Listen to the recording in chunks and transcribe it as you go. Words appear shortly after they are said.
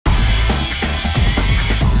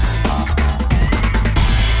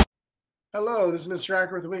Hello, this is Mr.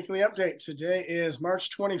 Acker with a weekly update. Today is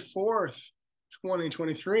March 24th,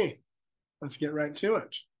 2023. Let's get right to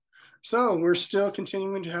it. So we're still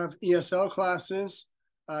continuing to have ESL classes.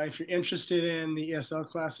 If you're interested in the ESL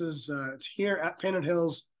classes, it's here at Painted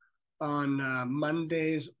Hills on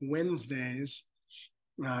Mondays, Wednesdays.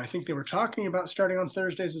 I think they were talking about starting on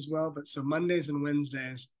Thursdays as well, but so Mondays and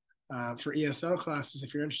Wednesdays for ESL classes.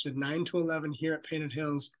 If you're interested, 9 to 11 here at Painted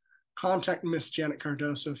Hills. Contact Miss Janet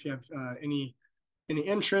Cardoso if you have any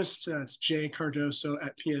interest. It's jcardoso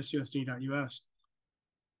at psusd.us.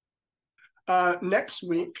 Next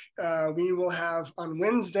week, we will have on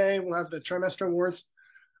Wednesday, we'll have the trimester awards.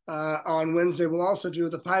 On Wednesday, we'll also do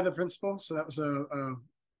the Pie the Principal. So that was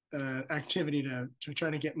a activity to try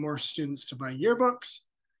to get more students to buy yearbooks.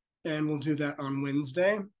 And we'll do that on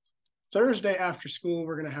Wednesday. Thursday after school,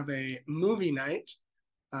 we're going to have a movie night.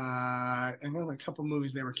 I know a couple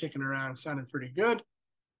movies they were kicking around sounded pretty good,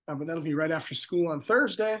 but that'll be right after school on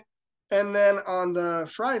Thursday. And then on the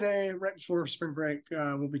Friday, right before spring break,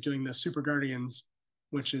 we'll be doing the Super Guardians,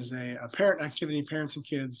 which is a parent activity, parents and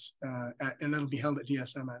kids, and that'll be held at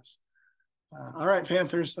DSMS. All right,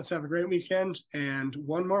 Panthers, let's have a great weekend and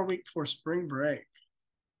one more week before spring break.